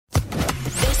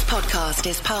podcast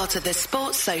is part of the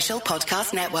Sports Social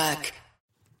Podcast Network.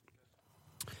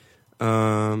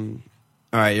 All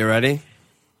right, you ready?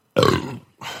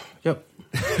 Yep.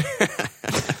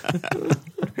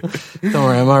 Don't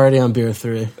worry, I'm already on beer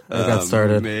 3. I got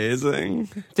started. Amazing.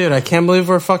 Dude, I can't believe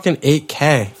we're fucking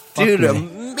 8K. Fuck Dude, me.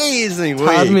 amazing.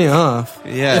 Tied me off.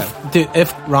 Yeah.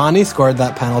 If Ronnie scored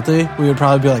that penalty, we would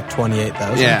probably be like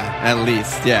 28,000. Yeah, at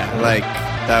least. Yeah, like,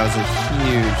 that was a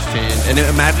huge change. And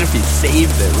imagine if he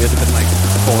saved it. We would have been like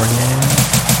 4K.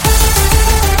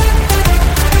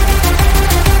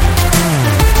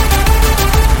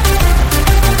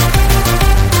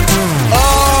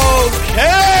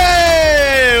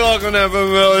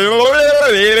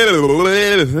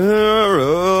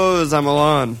 I'm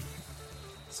Alon.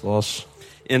 It's Walsh.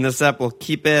 In this ep, we'll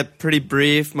keep it pretty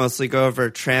brief, mostly go over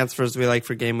transfers we like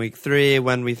for game week 3,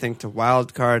 when we think to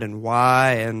wildcard and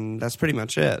why, and that's pretty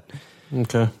much it.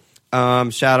 Okay.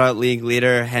 Shout out league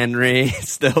leader Henry,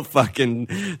 still fucking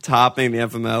topping the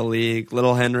FML league.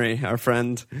 Little Henry, our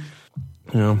friend.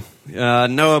 Yeah.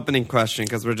 No opening question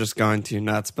because we're just going too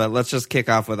nuts, but let's just kick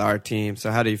off with our team.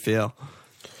 So how do you feel?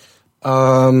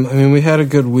 I mean, we had a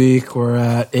good week. We're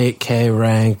at 8K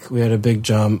rank. We had a big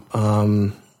jump.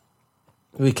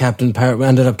 We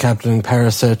ended up captaining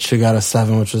Perisic, who got a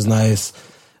 7, which was nice.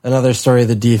 Another story of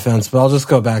the defense, but I'll just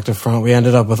go back to front. We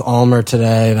ended up with Almer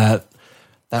today. That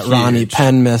Ronnie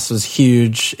pen miss was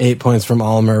huge. 8 points from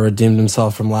Almer, redeemed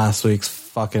himself from last week's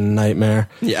fucking nightmare.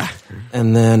 Yeah.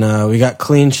 And then we got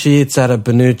clean sheets out of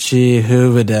Bonucci,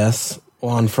 Huvides,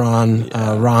 Juanfran,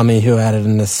 Rami, who added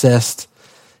an assist.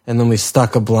 And then we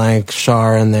stuck a blank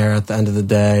Shar in there at the end of the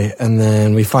day. And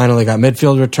then we finally got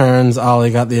midfield returns. Ollie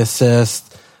got the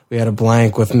assist. We had a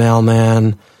blank with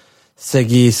Mailman.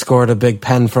 Siggy scored a big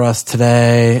pen for us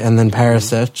today. And then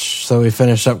Perisic. So we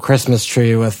finished up Christmas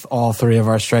tree with all 3 of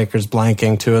our strikers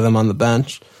blanking, 2 of them on the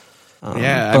bench.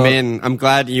 I mean, I'm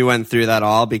glad you went through that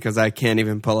all because I can't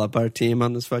even pull up our team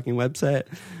on this fucking website.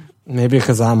 Maybe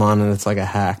because I'm on and it's like a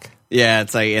hack. Yeah,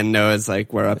 it's like, and Noah's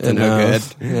like, we're up to no good.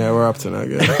 Yeah, we're up to no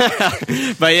good.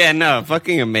 But yeah, no,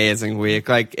 fucking amazing week.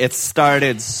 Like, it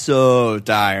started so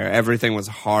dire. Everything was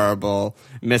horrible.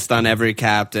 Missed on every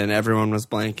captain. Everyone was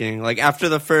blanking. Like, after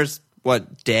the first,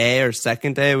 day or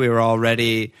second day, we were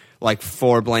already like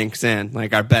 4 blanks in.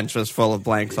 Like, our bench was full of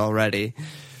blanks already.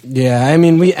 Yeah, I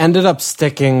mean, we ended up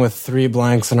sticking with 3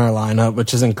 blanks in our lineup,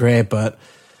 which isn't great, but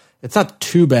it's not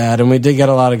too bad, and we did get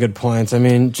a lot of good points. I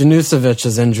mean,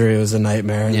 Janusevic's injury was a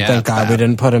nightmare, and thank God we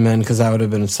didn't put him in because that would have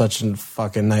been such a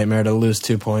fucking nightmare to lose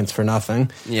 2 points for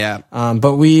nothing. Yeah.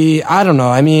 But I don't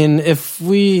know. I mean, if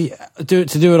we do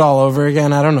it all over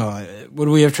again, I don't know. Would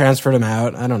we have transferred him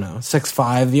out? I don't know.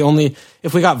 6-5.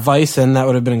 If we got Vice in, that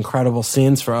would have been incredible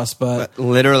scenes for us. But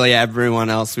literally everyone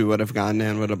else we would have gotten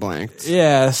in would have blanked.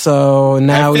 Yeah. So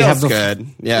now we have good.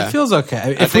 Yeah. It feels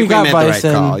okay. If we got Vice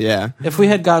in, call, yeah. If we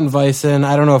had gotten Vice in,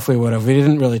 I don't know if we would have. We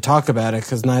didn't really talk about it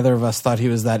because neither of us thought he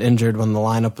was that injured when the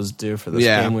lineup was due for this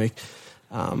game week.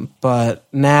 But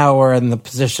now we're in the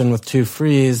position with 2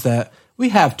 frees that we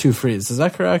have 2 frees. Is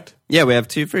that correct? Yeah, we have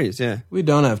 2 frees. Yeah. We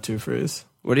don't have 2 frees.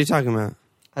 What are you talking about?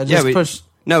 I just pushed.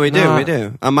 No, we do. We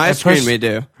do. On my screen, we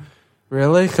do.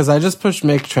 Really? Because I just pushed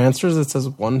make transfers. It says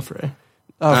 1 free.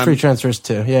 Oh, free transfers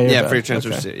 2. Yeah, free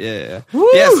transfers 2. Yeah. Woo!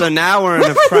 Yeah, so now we're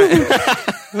in a prime.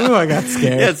 Ooh, I got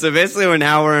scared. Yeah, so basically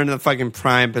we're in the fucking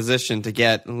prime position to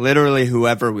get literally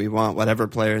whoever we want, whatever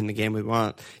player in the game we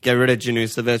want. Get rid of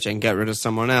Janusevic and get rid of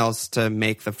someone else to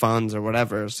make the funds or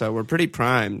whatever. So we're pretty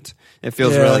primed. It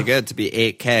feels really good to be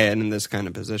 8K and in this kind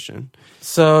of position.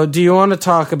 So do you want to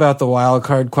talk about the wild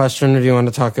card question, or do you want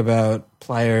to talk about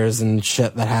players and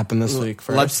shit that happened this week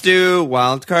first? Let's do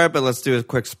wild card, but let's do a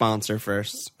quick sponsor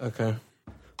first. Okay.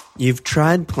 You've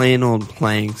tried plain old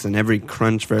planks and every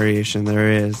crunch variation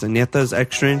there is, and yet those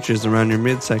extra inches around your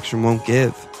midsection won't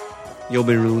give. You'll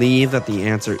be relieved that the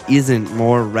answer isn't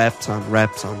more reps on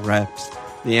reps on reps.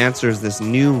 The answer is this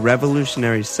new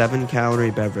revolutionary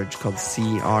 7-calorie beverage called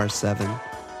CR7.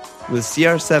 With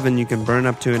CR7, you can burn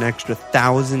up to an extra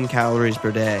 1,000 calories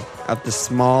per day at the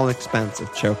small expense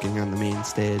of choking on the main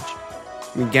stage.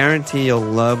 We guarantee you'll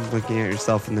love looking at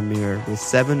yourself in the mirror with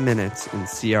 7 minutes in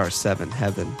CR7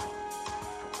 heaven.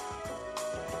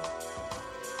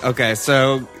 Okay,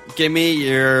 so give me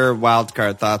your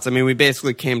wildcard thoughts. I mean, we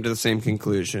basically came to the same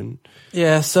conclusion.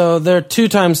 Yeah, so there are 2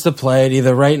 times to play it,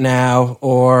 either right now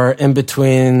or in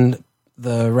between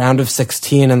the round of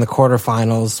 16 and the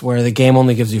quarterfinals, where the game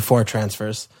only gives you 4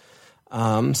 transfers.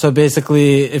 So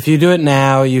basically, if you do it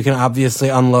now, you can obviously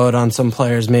unload on some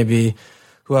players maybe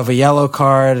who who have a yellow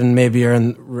card and maybe you're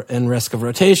in risk of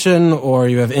rotation, or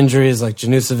you have injuries like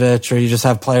Janušević, or you just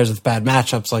have players with bad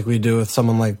matchups like we do with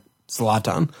someone like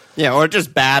Zlatan. Yeah, or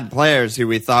just bad players who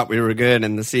we thought we were good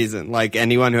in the season. Like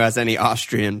anyone who has any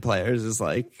Austrian players is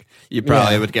like, you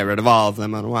probably would get rid of all of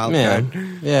them on a wild card.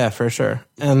 Yeah, for sure.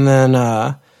 And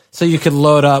then, so you could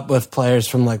load up with players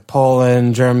from like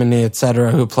Poland, Germany,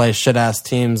 etc., who play shit-ass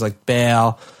teams like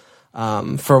Bale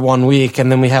for 1 week. And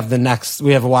then we have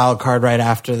a wild card right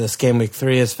after this game week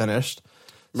 3 is finished.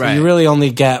 So you really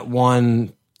only get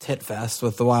one tit fest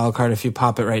with the wild card if you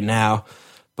pop it right now.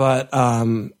 But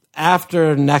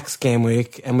after next game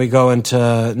week and we go into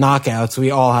knockouts,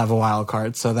 we all have a wild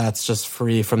card, so that's just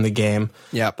free from the game.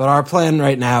 Yeah. But our plan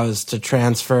right now is to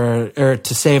transfer or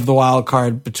to save the wild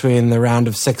card between the round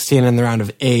of 16 and the round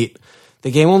of 8.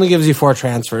 The game only gives you 4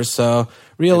 transfers, so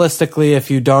realistically, if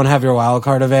you don't have your wild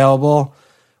card available,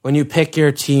 when you pick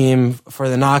your team for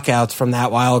the knockouts from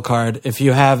that wild card, if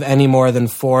you have any more than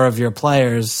 4 of your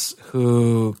players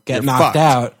who get knocked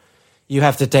out, you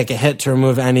have to take a hit to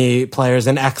remove any players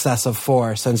in excess of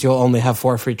 4, since you'll only have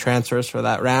 4 free transfers for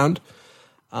that round.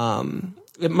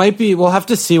 It might be, we'll have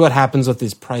to see what happens with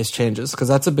these price changes, because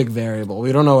that's a big variable.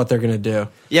 We don't know what they're going to do.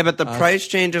 Yeah, but the price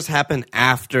changes happen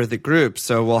after the group,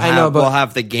 so we'll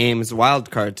have the game's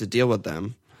wild card to deal with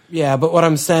them. Yeah, but what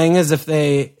I'm saying is if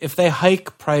they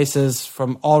hike prices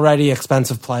from already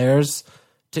expensive players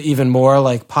to even more,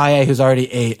 like Payet, who's already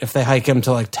 8, if they hike him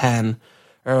to like 10,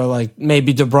 or like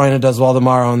maybe De Bruyne does well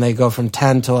tomorrow and they go from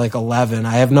 10 to like 11.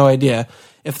 I have no idea.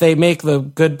 If they make the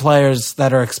good players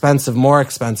that are expensive more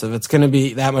expensive, it's going to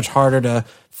be that much harder to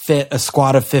fit a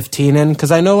squad of 15 in.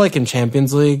 Because I know like in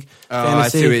Champions League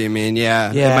fantasy, I see what you mean.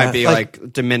 Yeah. It might be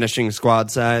like diminishing squad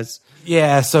size.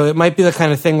 Yeah, so it might be the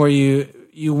kind of thing where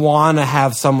you want to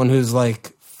have someone who's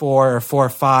like 4 or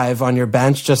 5 on your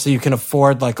bench just so you can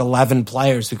afford like 11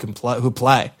 players who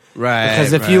play. Right.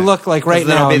 Because if you look like right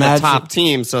now, they'll be imagine, the top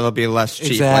team, so they'll be less cheap,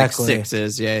 exactly. like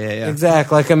 6s. Yeah.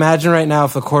 Exactly. Like imagine right now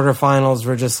if the quarterfinals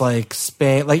were just like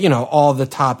Spain, like, all the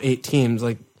top 8 teams.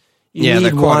 Like you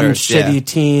need one shitty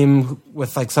team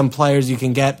with like some players you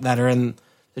can get that are in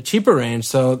the cheaper range.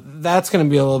 So that's going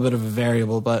to be a little bit of a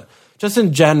variable. But just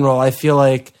in general, I feel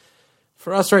like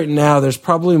for us right now, there's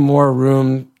probably more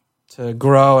room to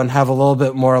grow and have a little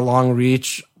bit more long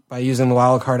reach by using the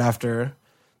wild card after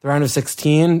the round of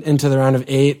 16 into the round of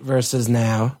 8 versus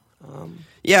now.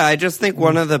 Yeah, I just think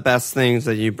one of the best things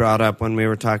that you brought up when we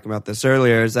were talking about this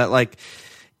earlier is that, like,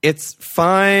 it's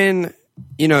fine,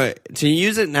 to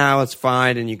use it now, it's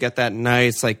fine, and you get that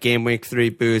nice, like, game week 3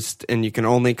 boost, and you can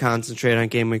only concentrate on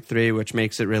game week 3, which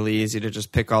makes it really easy to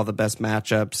just pick all the best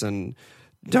matchups and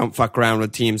don't fuck around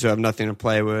with teams who have nothing to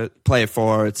play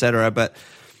for, etc. But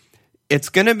it's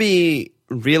going to be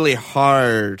really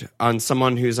hard on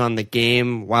someone who's on the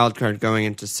game wildcard going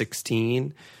into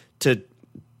 16 to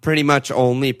pretty much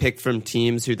only pick from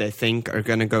teams who they think are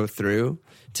going to go through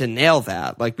to nail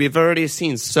that. Like, we've already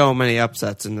seen so many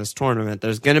upsets in this tournament.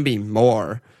 There's going to be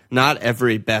more. Not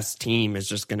every best team is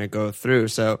just going to go through.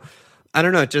 So, I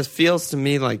don't know. It just feels to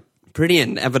me like pretty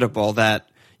inevitable that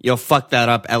you'll fuck that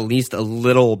up at least a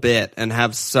little bit and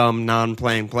have some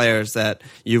non-playing players that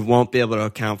you won't be able to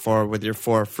account for with your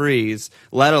 4 frees,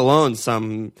 let alone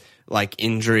some like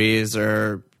injuries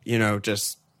or,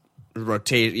 just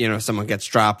rotate, someone gets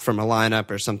dropped from a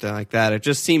lineup or something like that. It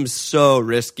just seems so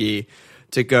risky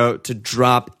to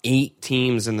drop 8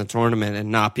 teams in the tournament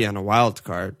and not be on a wild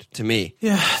card to me.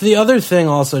 Yeah. The other thing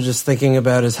also just thinking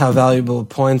about is how valuable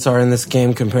points are in this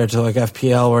game compared to like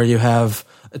FPL, where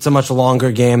it's a much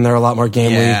longer game. There are a lot more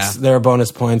game weeks. There are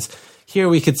bonus points. Here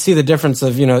we could see the difference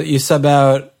of, you sub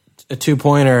out a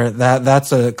 2-pointer,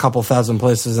 that's a couple thousand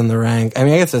places in the rank. I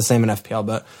mean, I guess it's the same in FPL,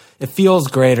 but it feels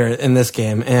greater in this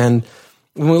game. And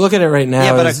when we look at it right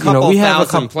now, but a couple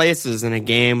thousand places in a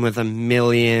game with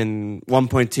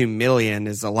 1.2 million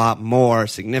is a lot more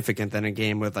significant than a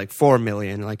game with like 4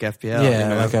 million, like FPL.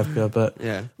 Yeah, like FPL. But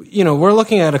we're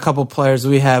looking at a couple players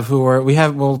we have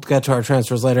we'll get to our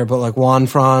transfers later, but like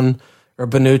Juanfran or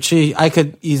Bonucci, I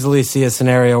could easily see a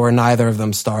scenario where neither of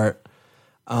them start.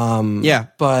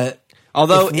 But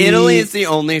although Italy is the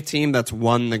only team that's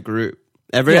won the group.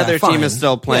 Every other team is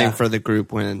still playing for the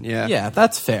group win. Yeah,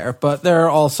 that's fair. But there are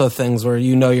also things where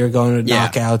you're going to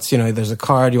knockouts. There's a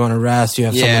card you want to rest. You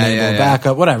have someone able to back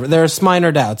up. Whatever. There's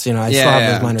minor doubts. I still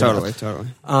have those minor doubts.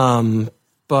 Totally.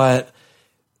 But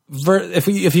if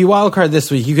you wildcard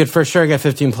this week, you could for sure get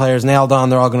 15 players nailed on.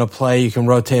 They're all going to play. You can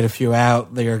rotate a few out.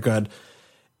 You're good.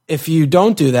 If you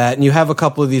don't do that and you have a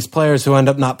couple of these players who end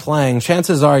up not playing,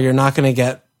 chances are you're not going to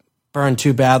get burned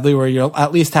too badly, where you'll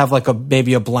at least have like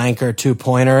maybe a blank or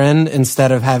 2-pointer in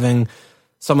instead of having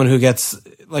someone who gets,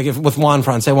 like if with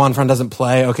Juanfran, say Juanfran doesn't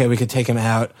play, okay, we could take him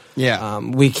out. Yeah.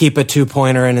 We keep a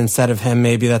 2-pointer in instead of him,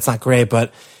 maybe that's not great,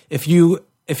 but if you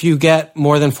get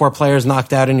more than 4 players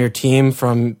knocked out in your team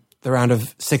from the round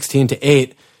of 16 to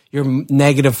 8, you're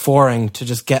 -4ing to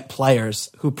just get players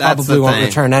who probably won't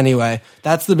return anyway.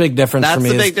 That's the big difference for me.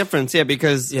 That's the big difference, yeah,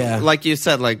 because like you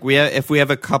said, like if we have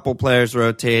a couple players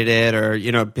rotated or,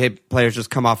 players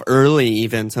just come off early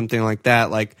even, something like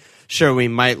that, like sure, we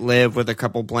might live with a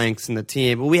couple blanks in the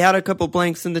team, but we had a couple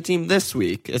blanks in the team this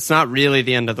week. It's not really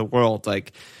the end of the world.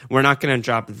 Like, we're not going to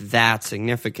drop that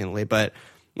significantly, but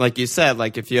like you said,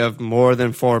 like if you have more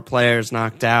than 4 players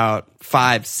knocked out,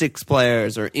 5, 6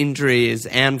 players or injuries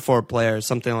and 4 players,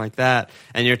 something like that,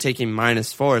 and you're taking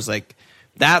 -4s, like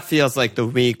that feels like the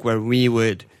week where we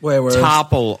would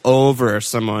topple over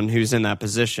someone who's in that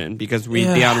position because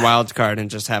we'd be on wildcard and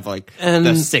just have like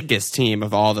the sickest team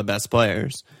of all the best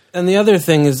players. And the other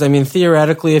thing is, I mean,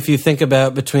 theoretically, if you think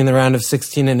about between the round of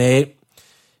 16 and 8,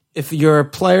 if your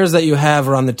players that you have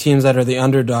are on the teams that are the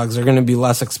underdogs, are going to be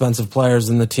less expensive players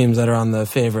than the teams that are on the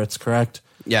favorites, correct?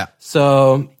 Yeah.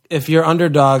 So if your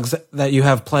underdogs that you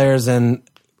have players in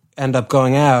end up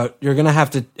going out, you're going to have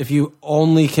to, if you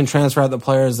only can transfer out the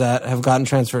players that have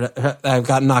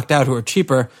gotten knocked out who are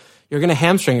cheaper, you're going to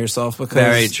hamstring yourself because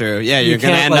very true. Yeah, you're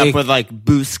going to end up with like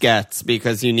Busquets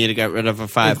because you need to get rid of a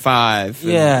 5-5.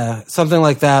 Yeah, something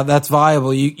like that. That's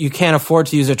viable. You can't afford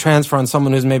to use a transfer on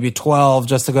someone who's maybe 12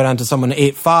 just to go down to someone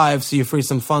 8-5, so you free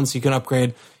some funds so you can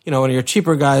upgrade, one of your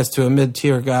cheaper guys to a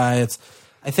mid-tier guy.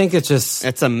 I think it's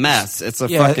a mess. It's a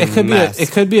fucking mess.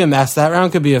 It could be a mess. That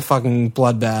round could be a fucking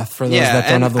bloodbath for those that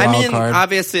don't have the wild card.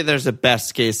 Obviously there's a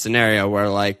best case scenario where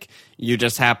like you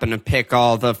just happen to pick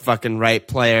all the fucking right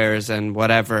players and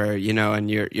whatever,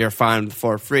 and you're fine with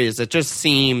 4 frees. It just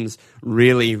seems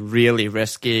really, really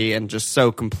risky and just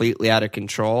so completely out of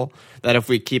control that if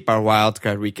we keep our wild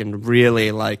card, we can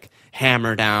really like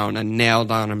hammer down a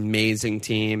nailed on amazing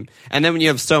team. And then when you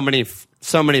have so many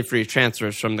free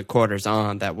transfers from the quarters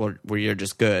on that where you're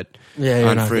just good. Yeah, it's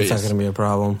not going to be a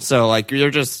problem. So like you're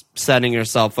just setting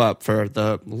yourself up for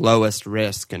the lowest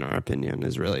risk, in our opinion,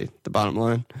 is really the bottom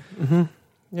line. Mm-hmm.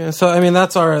 Yeah, so I mean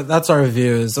that's our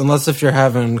views. Unless if you're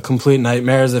having complete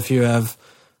nightmares, if you have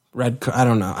I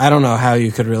don't know how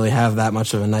you could really have that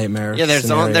much of a nightmare. Yeah, there's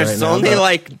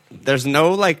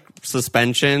no like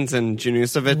suspensions, and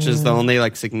Janusovic is the only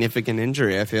like significant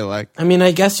injury, I feel like. I mean,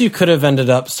 I guess you could have ended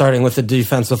up starting with the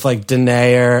defense with like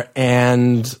Denayer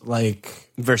and like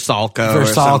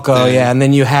Versalco, yeah, and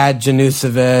then you had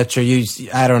Janusovic,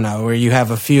 where you have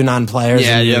a few non-players.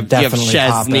 Yeah, and you have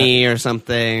Szczesny or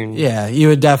something. Yeah, you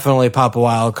would definitely pop a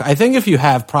wild card. I think if you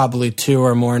have probably 2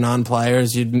 or more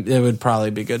non-players, it would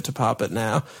probably be good to pop it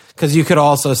now. Because you could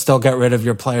also still get rid of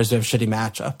your players who have shitty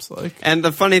matchups. And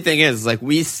the funny thing is, like,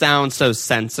 we sound so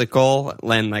sensical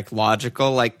and like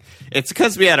logical. Like, it's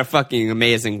because we had a fucking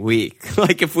amazing week.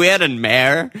 Like, if we had a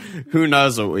mare, who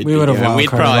knows what we'd do? We'd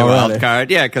probably wild card.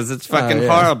 Yeah, because it's fucking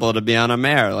horrible to be on a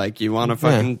mare. Like, you want a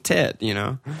fucking tit,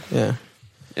 Yeah.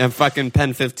 And fucking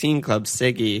Pen 15 Club,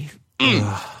 Siggy.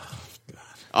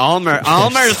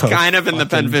 Almer's so kind of in the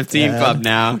Pen 15 Club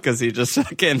now because he just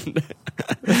fucking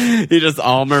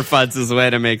Almer fuds his way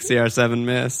to make CR7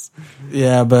 miss.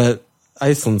 Yeah, but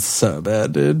Iceland's so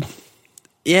bad, dude.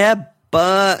 Yeah,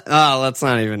 but let's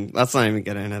not even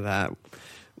get into that.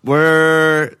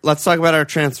 Let's talk about our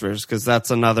transfers because that's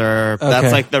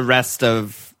that's like the rest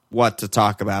of what to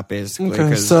talk about basically.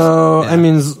 Okay, so I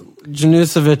mean,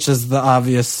 Janusovic is the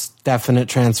obvious definite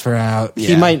transfer out.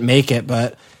 He might make it,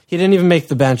 but he didn't even make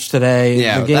the bench today.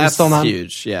 Yeah, the game's that's still not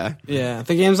huge. Yeah.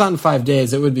 The game's not in 5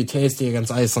 days. It would be tasty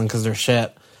against Iceland because they're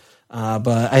shit.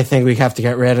 But I think we have to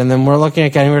get rid. And then we're looking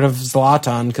at getting rid of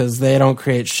Zlatan because they don't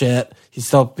create shit.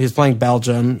 He's playing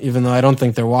Belgium, even though I don't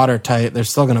think they're watertight. They're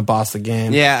still going to boss the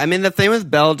game. Yeah, I mean, the thing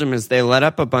with Belgium is they let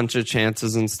up a bunch of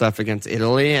chances and stuff against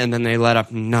Italy, and then they let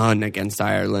up none against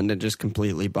Ireland and just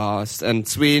completely bossed. And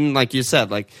Sweden, like you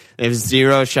said, like they have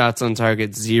 0 shots on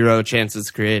target, 0 chances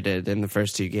created in the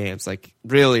first 2 games. Like,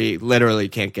 really, literally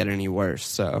can't get any worse.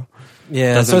 So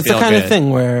yeah, so it's the kind of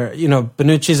thing where,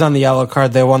 Bonucci's on the yellow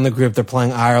card. They won the group. They're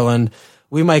playing Ireland.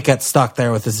 We might get stuck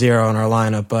there with a 0 in our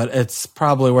lineup, but it's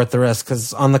probably worth the risk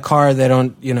because on the card, they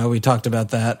don't, we talked about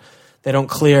that. They don't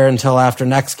clear until after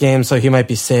next game, so he might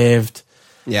be saved.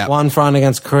 Yeah. Juanfran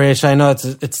against Croatia. I know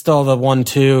it's still the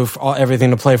 1-2 for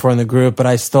everything to play for in the group, but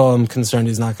I still am concerned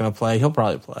he's not going to play. He'll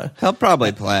probably play.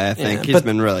 I think. He's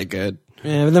been really good.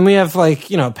 Yeah, but then we have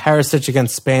Perisic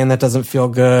against Spain. That doesn't feel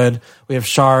good. We have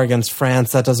Schär against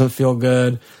France. That doesn't feel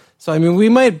good. So, I mean, we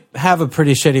might have a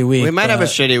pretty shitty week. We might have a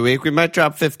shitty week. We might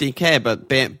drop 50K, but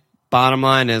bottom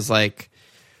line is, like,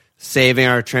 saving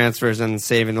our transfers and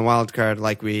saving the wild card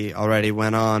like we already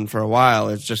went on for a while.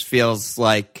 It just feels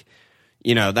like,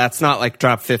 that's not like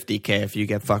drop 50K if you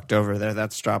get fucked over there.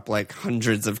 That's drop like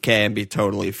hundreds of K and be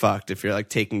totally fucked if you're like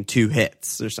taking 2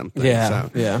 hits or something. Yeah,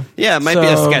 Yeah, it might be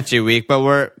a sketchy week, but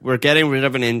we're getting rid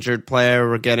of an injured player.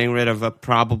 We're getting rid of a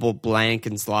probable blank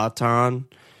in Zlatan.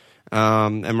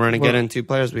 And we're going to get in 2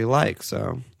 players we like,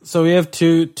 So we have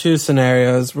two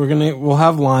scenarios. We'll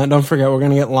have don't forget, we're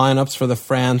gonna get lineups for the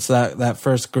France that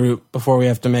first group before we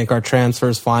have to make our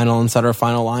transfers final and set our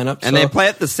final lineup. And they play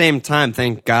at the same time,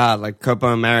 thank God. Like Copa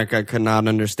America could not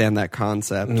understand that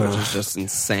concept, which is just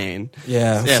insane.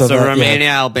 Yeah. So Romania,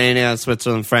 Albania,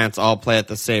 Switzerland, France all play at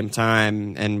the same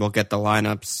time, and we'll get the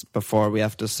lineups before we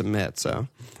have to submit.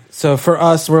 So for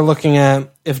us, we're looking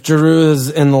at if Giroud is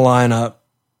in the lineup,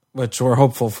 which we're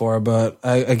hopeful for, but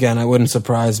it wouldn't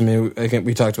surprise me. Again,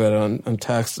 we talked about it on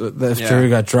text if Giroud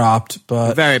got dropped.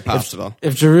 But very possible.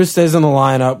 If Giroud stays in the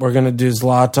lineup, we're going to do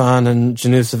Zlatan and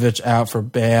Janušević out for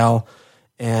Bale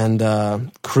and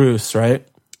Kroos, right?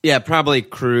 Yeah, probably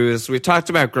Kroos. We talked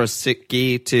about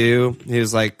Grosicki too. He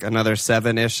was like another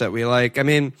 7-ish that we like. I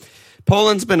mean,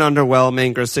 Poland's been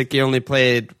underwhelming. Grosicki only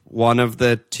played one of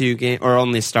the 2 games, or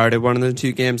only started one of the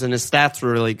 2 games, and his stats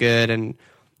were really good. And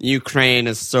Ukraine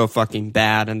is so fucking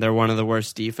bad, and they're one of the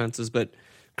worst defenses, but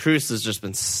Kroos has just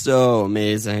been so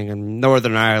amazing. And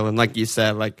Northern Ireland, like you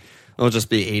said, like it'll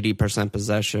just be 80%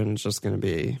 possession. It's just going to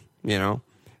be,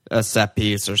 a set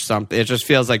piece or something. It just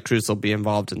feels like Kroos will be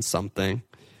involved in something.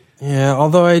 Yeah,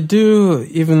 although I do,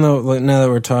 even though now that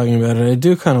we're talking about it, I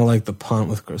do kind of like the punt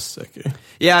with Grosicki.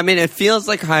 Yeah, I mean, it feels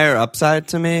like higher upside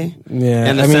to me. Yeah,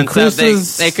 in the sense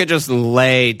that they could just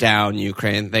lay down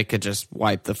Ukraine. They could just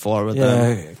wipe the floor with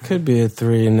them. Yeah, it could be a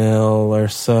 3-0 or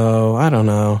so. I don't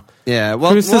know. Yeah,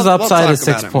 well, Kroos' upside is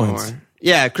 6 points.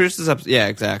 Yeah, Kroos is up. Yeah,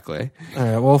 exactly. All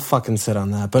right, we'll fucking sit on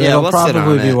that. But it'll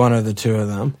probably be one of the 2 of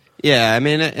them. Yeah, I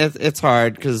mean, it's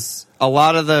hard because a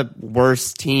lot of the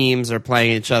worst teams are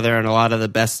playing each other and a lot of the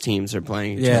best teams are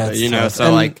playing each other,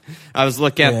 So, I was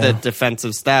looking at the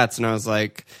defensive stats and I was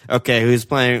like, okay, who's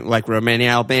playing? Like, Romania,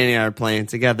 Albania are playing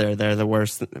together. They're the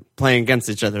worst. Playing against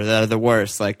each other, they're the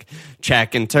worst. Like,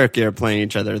 Czech and Turkey are playing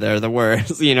each other. They're the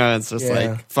worst. It's just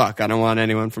like, fuck, I don't want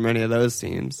anyone from any of those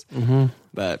teams. Mm-hmm.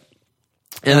 But,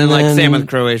 and then, same with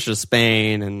Croatia,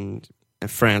 Spain, and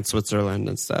France, Switzerland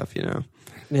and stuff,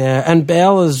 Yeah, and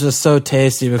Bale is just so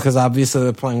tasty because obviously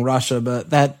they're playing Russia, but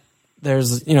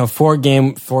there's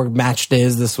 4 match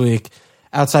days this week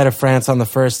outside of France on the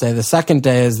first day. The second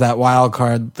day is that wild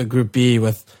card, the Group B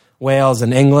with Wales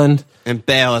and England. And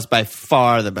Bale is by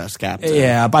far the best captain.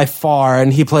 Yeah, by far,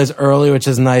 and he plays early, which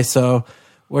is nice. So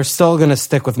we're still going to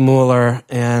stick with Mueller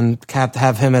and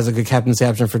have him as a good captaincy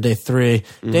option for day 3.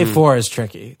 Mm-hmm. Day 4 is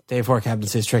tricky. Day 4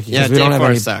 captaincy is tricky. Yeah, we don't day have 4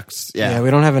 any, sucks. Yeah,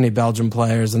 we don't have any Belgian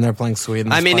players, and they're playing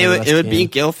Sweden. I mean, it would be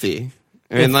Gylfi.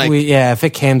 I mean, if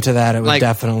it came to that, it would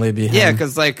definitely be him. Yeah,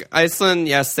 because Iceland,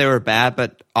 yes, they were bad,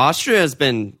 but Austria has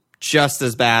been just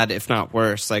as bad, if not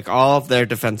worse. Like, all of their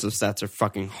defensive stats are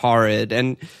fucking horrid.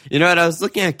 And you know what? I was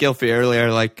looking at Gylfi earlier.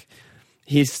 Like,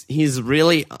 he's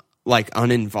really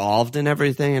uninvolved in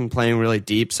everything and playing really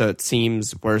deep, so it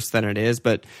seems worse than it is.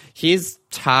 But he's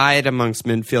tied amongst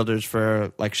midfielders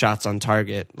for shots on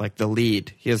target, like the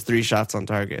lead. He has 3 shots on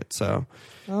target. So,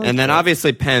 and then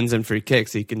obviously pens and free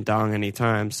kicks. He can dong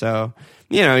anytime. So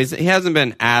he hasn't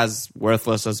been as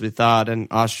worthless as we thought. And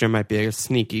Austria might be a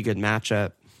sneaky good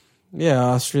matchup. Yeah,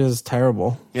 Austria's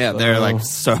terrible. Yeah, they're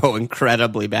so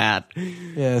incredibly bad.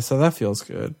 Yeah, so that feels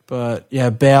good. But yeah,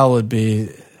 Bale would be.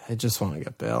 I just want to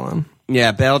get Bale in.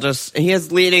 Yeah, Bale he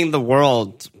is leading the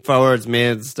world forwards,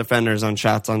 mids, defenders on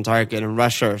shots on target, and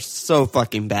Russia are so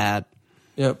fucking bad.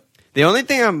 Yep. The only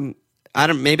thing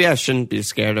maybe I shouldn't be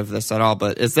scared of this at all,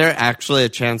 but is there actually a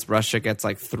chance Russia gets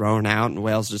thrown out and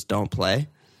Wales just don't play?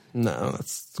 No,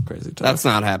 that's crazy tough. That's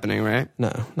not happening, right?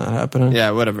 No, not happening. Yeah,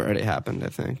 it would have already happened, I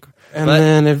think.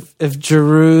 Then if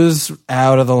Giroud's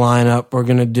out of the lineup, we're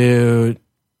going to do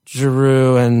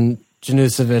Giroud and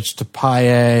Janušević to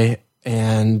Payet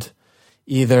and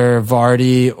either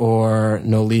Vardy or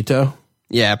Nolito.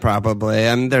 Yeah, probably.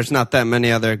 And there's not that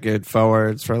many other good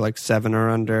forwards for 7 or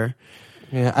under.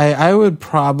 Yeah, I would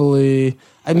probably...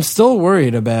 I'm still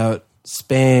worried about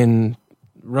Spain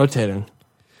rotating.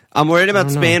 I'm worried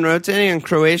about Spain rotating, and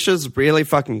Croatia's really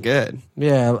fucking good.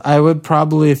 Yeah, I would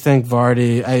probably think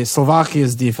Vardy...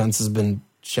 Slovakia's defense has been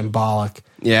shambolic.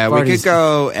 Yeah, we could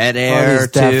go Eder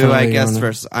too, I guess,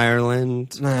 versus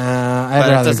Ireland. Nah, I'd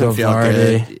rather go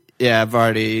Vardy. Good. Yeah,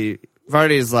 Vardy.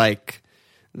 Vardy's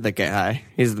the guy.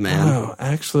 He's the man. Oh,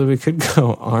 actually, we could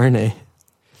go Arne.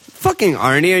 Fucking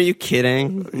Arnie, are you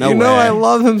kidding? No you know way. I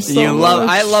love him so much.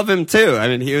 I love him too. I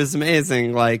mean, he was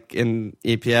amazing, like in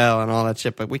EPL and all that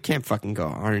shit. But we can't fucking go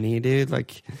Arnie, dude.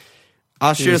 Like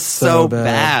Austria's so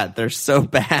bad. They're so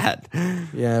bad.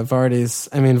 Yeah,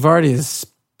 Vardy's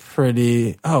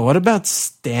pretty. Oh, what about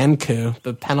Stanku,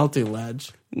 the penalty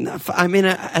ledge? No, I mean,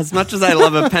 as much as I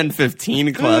love a Pen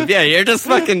 15 club, yeah, you're just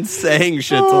fucking saying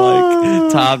shit to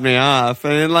like top me off. I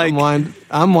mean, like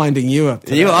I'm winding you up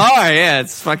today. You are, yeah.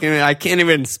 It's fucking. I can't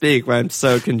even speak. I'm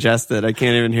so congested. I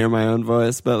can't even hear my own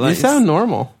voice. But like, you sound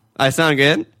normal. I sound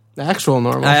good. Actual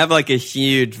normal. I have like a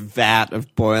huge vat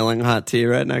of boiling hot tea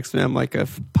right next to me. I'm like a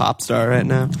pop star right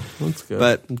now. That's good.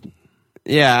 But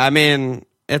yeah, I mean,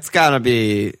 it's gotta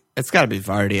be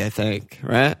Vardy, I think,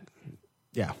 right?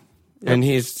 Yeah. And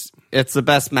it's the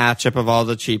best matchup of all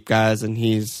the cheap guys, and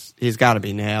he's got to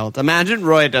be nailed. Imagine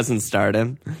Roy doesn't start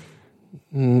him.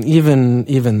 Even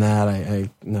that, I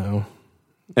know.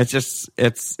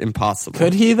 It's impossible.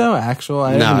 Could he though?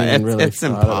 It's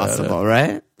impossible,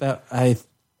 right? I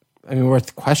mean,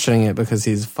 worth questioning it because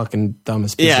he's fucking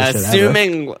dumbest piece of shit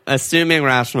ever. Assuming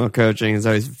rational coaching is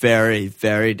always very,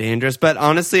 very dangerous. But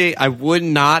honestly, I would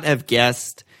not have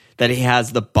guessed that he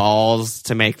has the balls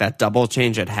to make that double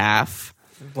change at half.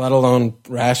 Let alone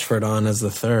Rashford on as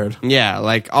the third. Yeah,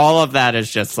 like all of that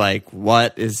is just like,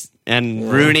 what is...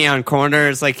 And Rooney on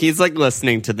corners, like he's like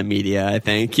listening to the media, I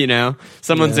think, you know?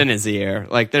 Someone's in his ear.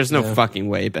 Like there's no fucking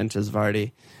way he benches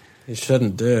Vardy. He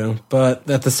shouldn't do. But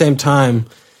at the same time,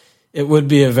 it would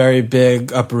be a very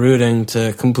big uprooting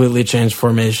to completely change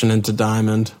formation into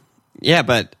diamond. Yeah,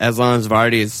 but as long as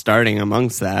Vardy is starting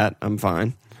amongst that, I'm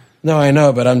fine. No, I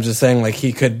know, but I'm just saying, like,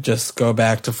 he could just go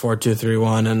back to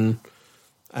 4-2-3-1 and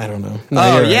I don't know.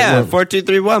 No,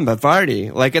 4-2-3-1, but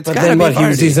Vardy. Like, it's gotta be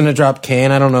Vardy. He's going to drop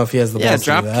Kane. I don't know if he has the balls to do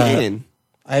that. Yeah, drop Kane.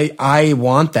 I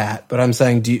want that, but I'm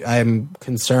saying I'm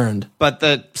concerned. But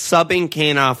the subbing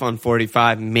Kane off on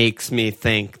 45 makes me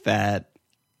think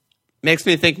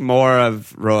more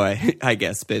of Roy, I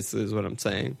guess, basically is what I'm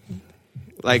saying.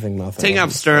 Like, taking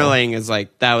off Sterling is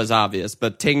like, that was obvious,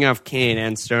 but taking off Kane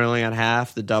and Sterling at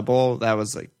half, the double, that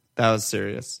was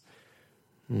serious.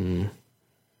 Now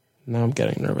I'm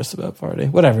getting nervous about Vardy.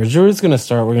 Whatever, Giroud's going to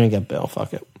start, we're going to get Bale,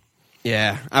 fuck it.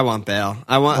 Yeah, I want Bale.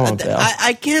 I want Bale.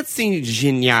 I can't see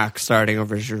Gignac starting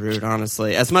over Giroud,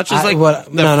 honestly. As much as French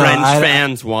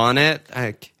fans want it.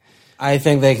 I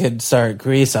think they could start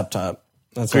Greece up top.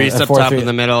 Greece up top in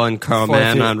the middle and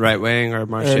Coman on right wing or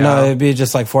Martial. No, it'd be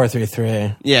just like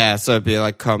 4-3-3. Yeah, so it'd be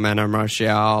like Coman or Martial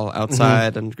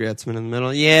outside and Griezmann in the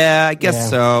middle. Yeah, I guess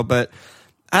so, but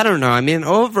I don't know. I mean,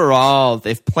 overall,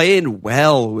 they've played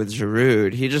well with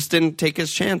Giroud. He just didn't take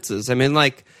his chances. I mean,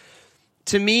 like,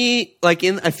 to me, like,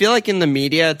 I feel like in the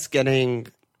media, it's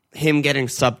him getting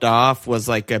subbed off was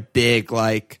like a big,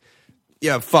 like,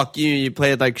 yeah, fuck you, you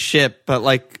played like shit. But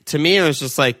like, to me, it was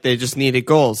just like, they just needed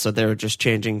goals, so they were just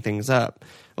changing things up.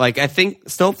 Like,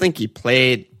 still think he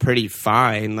played pretty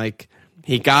fine. Like,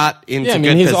 he got into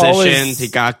good positions, he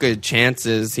got good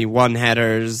chances, he won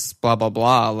headers, blah, blah,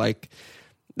 blah. Like,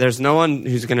 there's no one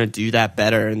who's going to do that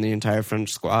better in the entire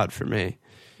French squad for me.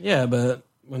 Yeah, but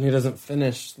when he doesn't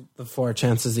finish the 4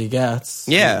 chances he gets.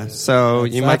 Yeah, so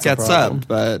you might get subbed,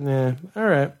 but... Yeah, all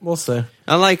right, we'll see.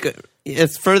 I like...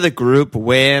 It's for the group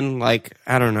win. Like,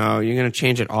 I don't know. You're going to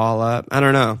change it all up. I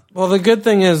don't know. Well, the good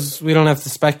thing is we don't have to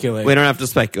speculate. We don't have to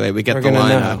speculate. We get the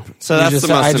lineup. Know. So that's the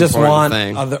most important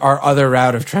thing. Our other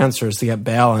route of transfers to get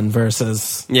Bale in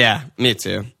versus... Yeah, me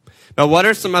too. But what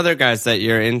are some other guys that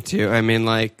you're into? I mean,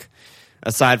 like,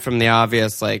 aside from the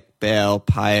obvious, like, Bale,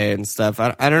 Payet, and stuff,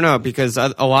 I don't know, because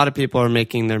a lot of people are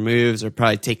making their moves or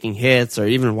probably taking hits or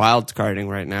even wildcarding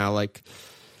right now. Like...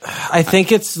 I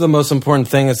think it's the most important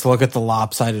thing is to look at the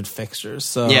lopsided fixtures.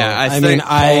 So yeah, I think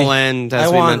Poland. I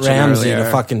want Ramsey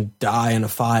to fucking die in a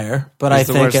fire, but I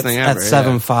think at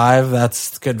 7-5,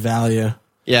 that's good value.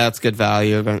 Yeah, it's good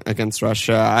value against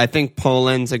Russia. I think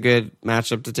Poland's a good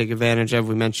matchup to take advantage of.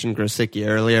 We mentioned Grosicki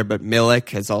earlier, but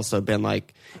Milik has also been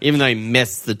like, even though he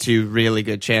missed the 2 really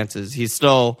good chances, he's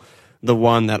still the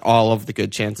one that all of the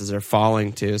good chances are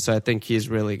falling to. So I think he's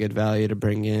really good value to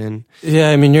bring in. Yeah,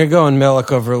 I mean, you're going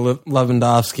Milik over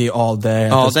Lewandowski all day.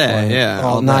 All day,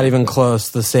 yeah. Not even close.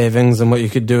 The savings and what you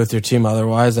could do with your team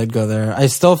otherwise, I'd go there. I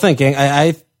still thinking,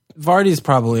 Vardy's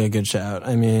probably a good shout.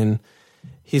 I mean,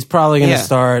 he's probably going to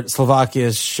start.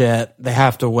 Slovakia's shit. They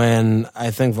have to win. I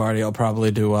think Vardy will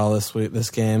probably do well this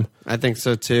game. I think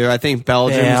so too. I think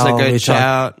Belgium's a good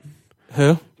shout.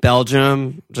 Who?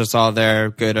 Belgium, just all their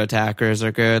good attackers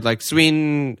are good. Like,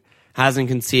 Sweden hasn't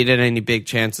conceded any big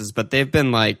chances, but they've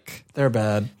been like... They're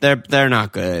bad. They're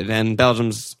not good, and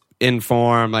Belgium's in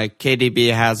form. Like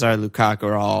KDB, Hazard, Lukaku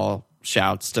are all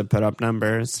shouts to put up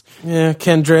numbers. Yeah,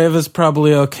 Candreva's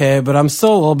probably okay, but I'm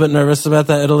still a little bit nervous about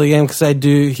that Italy game because he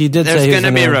did There's say going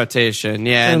to be rotation.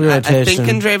 Yeah, and I think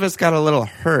Candreva's got a little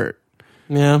hurt.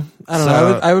 Yeah, I don't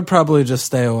know. I would probably just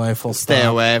stay away Stay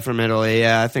away from Italy,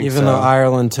 yeah, I think Even though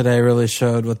Ireland today really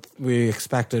showed what we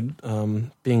expected,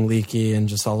 being leaky and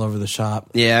just all over the shop.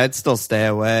 Yeah, I'd still stay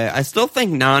away. I still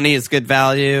think Nani is good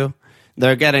value.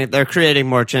 They're creating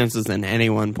more chances than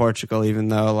anyone, Portugal, even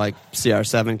though like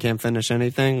CR7 can't finish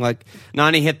anything. Like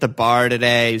Nani hit the bar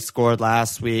today, he scored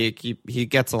last week. He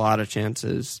gets a lot of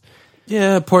chances.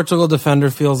 Yeah, Portugal defender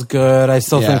feels good. I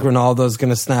still think Ronaldo's going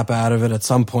to snap out of it at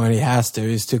some point. He has to.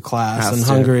 He's too class. And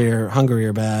Hungary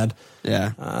are bad.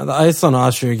 Yeah. The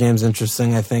Iceland-Austria game's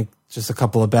interesting. I think just a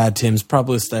couple of bad teams.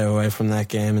 Probably stay away from that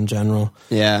game in general.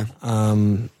 Yeah.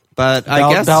 But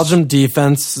I guess Belgium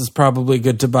defense is probably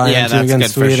good to buy into that's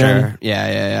against good Sweden. For sure.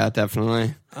 Yeah,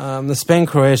 definitely. The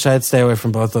Spain-Croatia, I'd stay away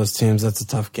from both those teams. That's a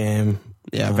tough game.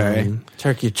 Yeah, very.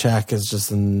 Turkey-Czech is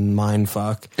just a mind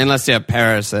fuck. Unless you have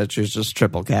Perisic, who's just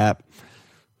triple cap.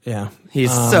 Yeah.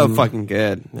 He's so fucking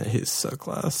good. Yeah, he's so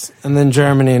class. And then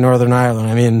Germany and Northern Ireland.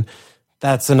 I mean,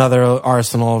 that's another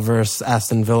Arsenal versus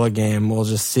Aston Villa game. We'll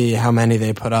just see how many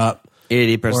they put up.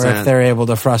 80%. Or if they're able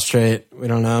to frustrate. We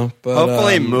don't know. But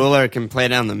hopefully Mueller can play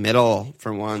down the middle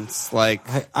for once. Like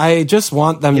I just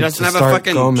want them to doesn't have start a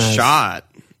fucking Gomez. shot.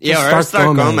 Yeah, or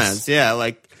start Gomez. Yeah,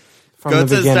 like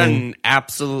Götze's done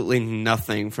absolutely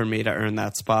nothing for me to earn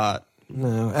that spot.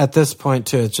 No, at this point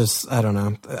too, it's just I don't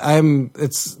know.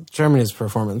 It's Germany's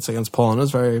performance against Poland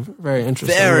is very, very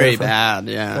interesting. Very bad,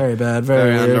 yeah. Very bad,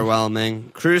 very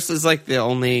underwhelming. Kroos is like the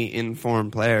only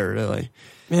informed player, really.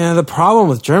 Yeah, the problem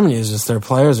with Germany is just their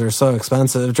players are so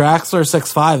expensive. Draxler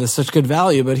 6'5" is such good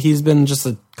value, but he's been just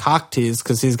a cock tease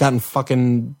because he's gotten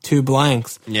fucking 2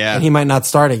 blanks. Yeah, and he might not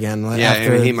start again.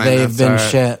 After they've been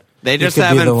shit. They just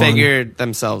haven't figured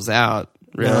themselves out,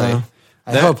 really. No.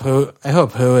 I hope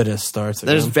Huides starts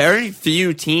again. There's very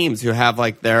few teams who have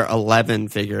like their 11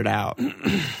 figured out.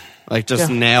 Like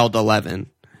just nailed 11.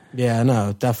 Yeah,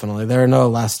 no, definitely. There are no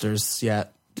Leicesters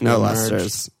yet. No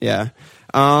Leicesters. Yeah.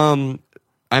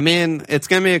 I mean, it's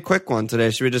going to be a quick one today.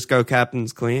 Should we just go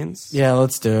captains cleans? Yeah,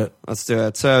 let's do it. Let's do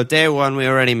it. So day one, we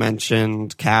already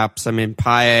mentioned caps. I mean,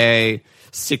 Payet,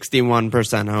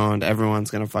 61% owned.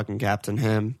 Everyone's going to fucking captain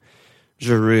him.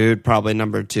 Giroud, probably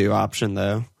number 2 option,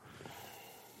 though.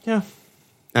 Yeah.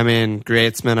 I mean,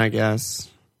 Griezmann, I guess.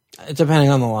 Depending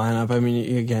on the lineup. I mean,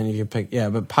 you can pick... Yeah,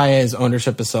 but Payet's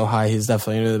ownership is so high, he's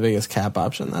definitely the biggest cap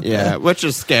option that day. Which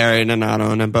is scary to not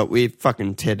own him, but we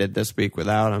fucking titted this week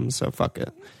without him, so fuck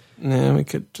it. Yeah, we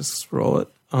could just roll it.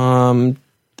 And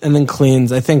then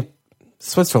cleans. I think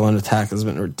Switzerland attack has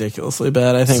been ridiculously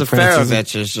bad. I think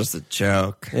Seferovic is just a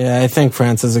joke. Yeah, I think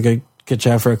France is a good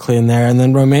shot for a clean there, and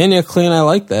then Romania clean. I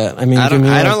like that. I mean, I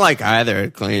don't like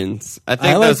either cleans. I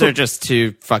think those are just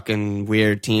 2 fucking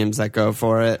weird teams that go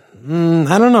for it. I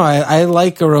don't know. I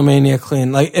like a Romania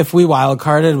clean. Like if we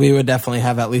wildcarded, we would definitely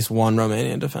have at least 1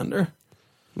 Romanian defender.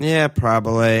 Yeah,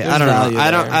 probably. There's I don't know.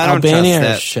 I don't Albania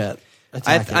trust is shit.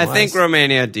 I think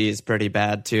Romania D is pretty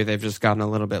bad too. They've just gotten a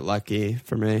little bit lucky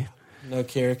for me. No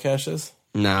Kirikeshes?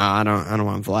 No, I don't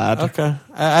want Vlad. Okay.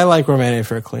 I like Romania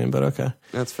for a clean, but okay.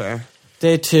 That's fair.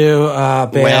 Day 2,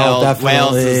 Bale, definitely.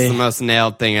 Wales is the most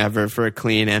nailed thing ever for a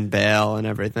clean and Bale and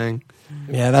everything.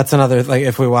 Yeah, that's another, like,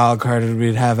 if we wildcarded,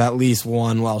 we'd have at least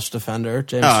 1 Welsh defender.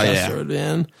 James Chester would be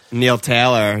in. Neil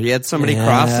Taylor. He had so many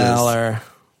crosses. Taylor.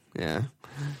 Yeah.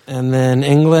 And then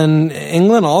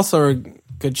England also are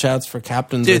good shouts for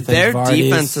captains. Dude, their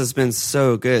defense has been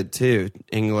so good, too,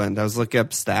 England. I was looking up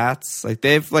stats. Like,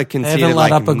 they've, like, conceded,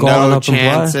 like, no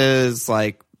chances.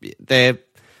 Like,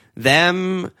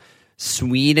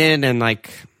 Sweden and, like,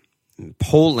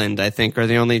 Poland, I think, are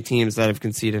the only teams that have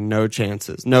conceded no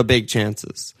chances, no big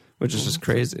chances, which is just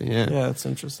crazy. Yeah, that's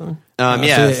interesting.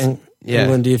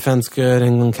 England defense good,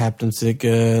 England captaincy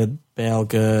good, Bale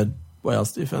good,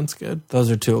 Wales defense good. Those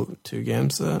are two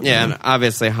games. And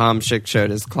obviously Hamsik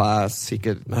showed his class. He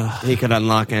could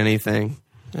unlock anything.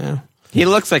 Yeah, he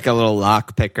looks like a little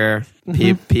lock picker.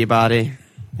 Peabody.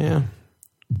 Yeah.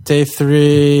 Day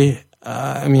 3.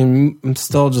 I mean, I'm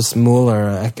still just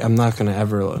Mueller. I'm not going to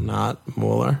ever not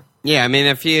Mueller. Yeah, I mean,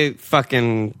 if he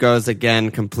fucking goes again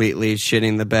completely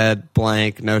shitting the bed,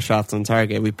 blank, no shots on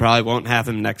target, we probably won't have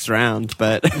him next round.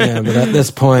 But but at this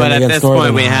point,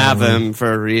 we have him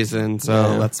for a reason.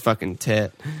 So let's fucking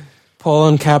tit.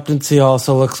 Poland captaincy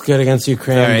also looks good against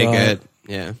Ukraine. Very good.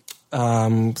 Yeah.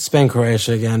 Spain,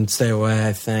 Croatia again. Stay away.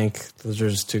 I think those are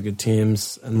just two good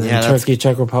teams. And then Turkey,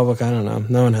 Czech Republic. I don't know.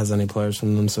 No one has any players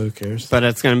from them, so who cares? But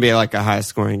it's going to be like a high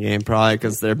scoring game, probably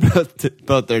because they're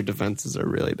both their defenses are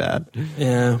really bad.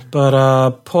 Yeah,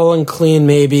 but Poland clean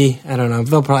maybe. I don't know.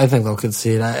 I think they'll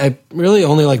concede. I really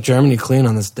only like Germany clean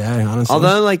on this day, honestly.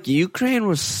 Although like Ukraine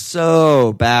was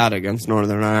so bad against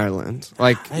Northern Ireland,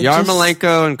 like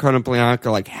Yarmolenko and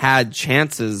Konoplyanka like had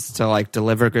chances to like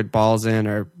deliver good balls in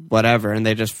or whatever, and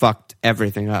they just fucked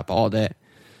everything up all day.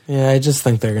 Yeah, I just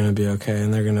think they're going to be okay,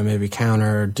 and they're going to maybe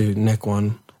counter or nick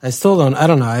one. I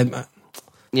don't know.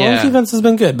 Poland's defense has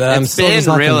been good, but I'm still just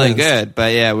not really convinced. good.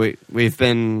 But yeah, we've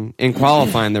been in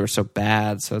qualifying. They were so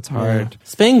bad, so it's hard. Yeah.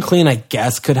 Spain clean, I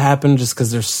guess, could happen just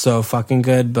because they're so fucking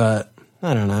good, but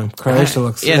I don't know. Croatia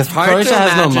looks. Yeah, it's hard Croatia to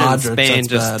has imagine no Modric, Spain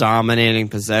just bad. dominating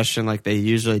possession like they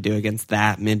usually do against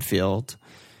that midfield.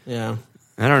 Yeah.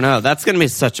 I don't know. That's going to be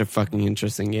such a fucking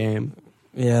interesting game.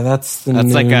 Yeah, that's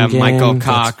like a game. Michael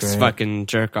Cox fucking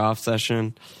jerk off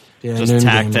session. Yeah, just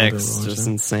tactics, just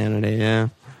insanity. Yeah.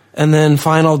 And then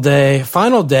final day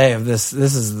of this.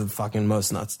 This is the fucking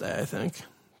most nuts day. I think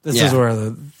this is where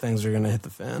the things are going to hit the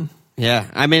fan. Yeah,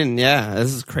 I mean,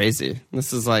 this is crazy.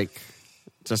 This is like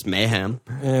just mayhem.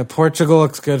 Yeah, Portugal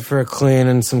looks good for a clean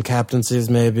and some captaincies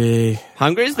maybe.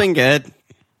 Hungary's been good.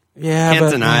 Yeah,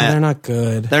 Can't deny it. They're not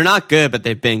good. They're not good, but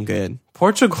they've been good.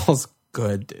 Portugal's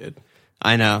good, dude.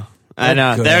 I know.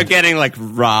 They're getting like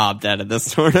robbed out of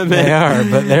this tournament. They are,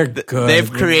 but they're good. They've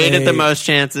created the most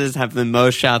chances, have the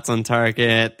most shots on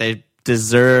target. They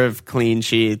deserve clean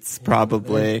sheets,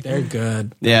 probably. They're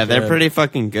good. They're pretty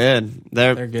fucking good.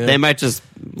 They're good. They might just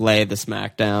lay the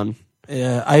smack down.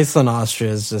 Yeah, Iceland,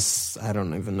 Austria is just, I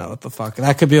don't even know what the fuck.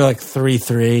 That could be like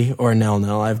 3-3 or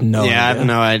 0-0. I have no idea. Yeah, I have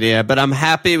no idea. But I'm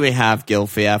happy we have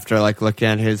Gylfi after like looking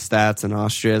at his stats and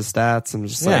Austria's stats. I'm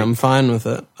just I'm fine with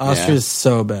it. Austria's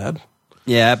so bad.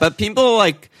 Yeah, but people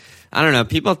like, I don't know,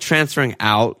 people transferring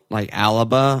out like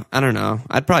Alaba, I don't know.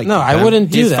 I'd probably No, I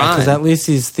wouldn't do that because at least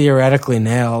he's theoretically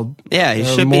nailed. Yeah, he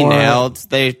should be nailed.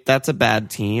 That's a bad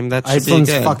team. That should Iceland's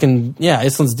be good.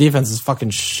 Iceland's defense is fucking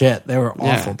shit. They were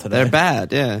awful today. They're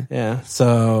bad, yeah. Yeah,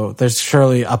 so there's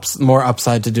surely more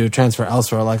upside to do transfer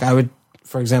elsewhere. Like I would,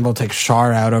 for example, take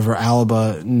Schär out over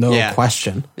Alaba, no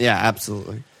question. Yeah,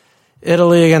 absolutely.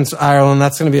 Italy against Ireland,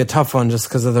 that's going to be a tough one just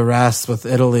because of the rest with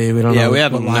Italy. We don't know. Yeah, we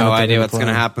have no idea what's going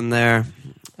to happen there.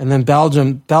 And then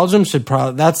Belgium should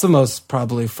probably, that's the most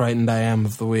probably frightened I am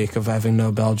of the week of having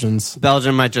no Belgians.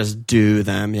 Belgium might just do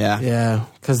them, yeah. Yeah,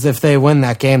 because if they win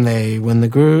that game, they win the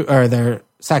group, or they're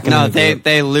second. No, in the group.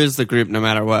 they lose the group no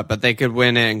matter what, but they could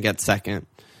win it and get second.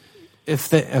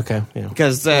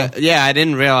 Because I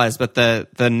didn't realize, but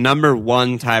the number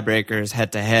one tiebreaker is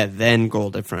head to head, then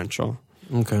goal differential.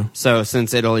 Okay. So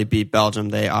since Italy beat Belgium,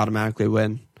 they automatically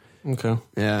win. Okay.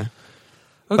 Yeah.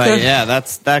 Okay. But yeah,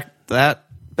 that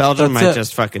Belgium might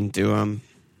just fucking do them.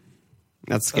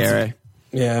 That's scary.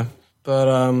 But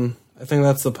I think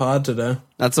that's the pod today.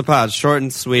 That's the pod, short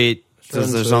and sweet.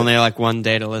 Because there's only like one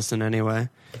day to listen anyway.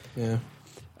 Yeah.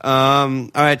 All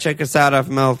right, check us out,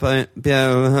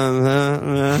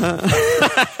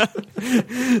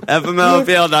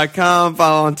 FMLPL.com.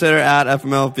 Follow on Twitter at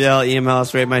FMLPL. Email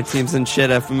us, rate my teams and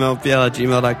shit,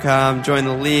 FMLPL@gmail.com. Join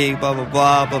the league, blah, blah,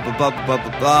 blah, blah, blah, blah, blah,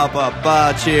 blah, blah, blah,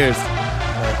 blah. Cheers.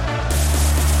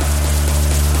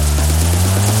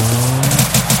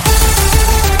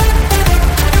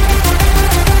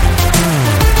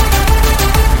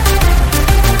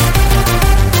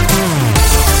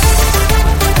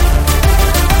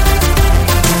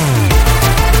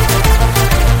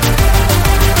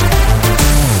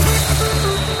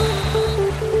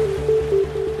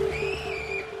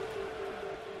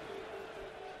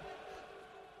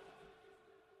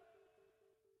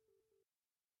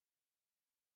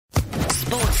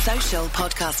 Sports Social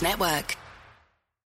Podcast Network.